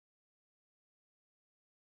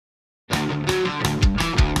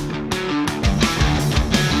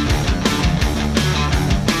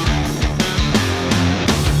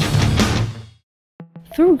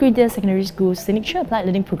Through Greendale Secondary School's signature applied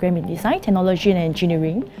learning program in design, technology and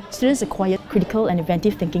engineering, students acquire critical and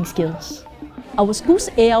inventive thinking skills. Our school's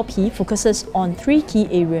ALP focuses on 3 key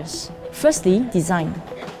areas. Firstly, design.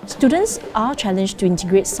 Students are challenged to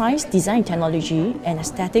integrate science, design, technology and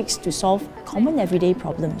aesthetics to solve common everyday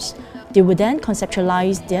problems. They will then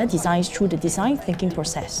conceptualize their designs through the design thinking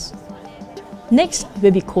process. Next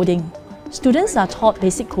will be coding. Students are taught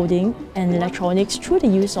basic coding and electronics through the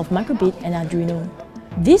use of microbit and Arduino.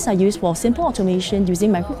 These are used for simple automation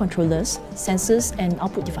using microcontrollers, sensors and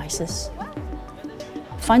output devices.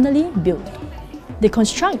 Finally, build. They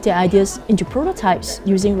construct their ideas into prototypes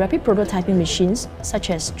using rapid prototyping machines such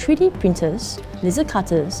as 3D printers, laser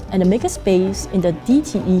cutters and a makerspace in the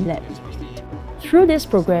DTE lab. Through this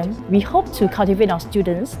program, we hope to cultivate our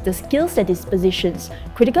students the skills and dispositions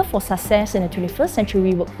critical for success in the 21st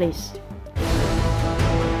century workplace.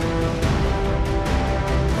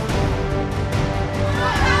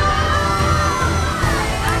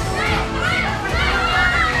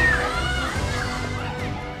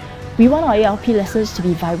 We want our ALP lessons to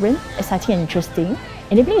be vibrant, exciting and interesting,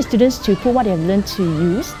 enabling students to put what they have learned to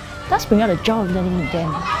use, thus bring out the joy of learning in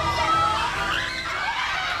them.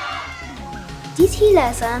 DTE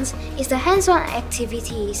lessons is the hands-on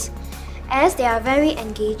activities, as they are very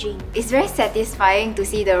engaging. It's very satisfying to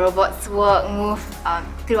see the robots move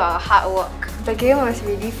through our hard work. The game was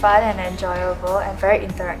really fun and enjoyable and very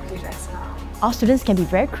interactive as well. Our students can be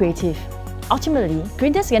very creative. Ultimately,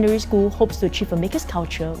 Greendale Secondary School hopes to achieve a maker's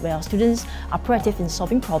culture where our students are proactive in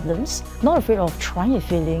solving problems, not afraid of trying and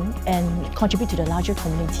failing, and contribute to the larger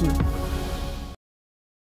community.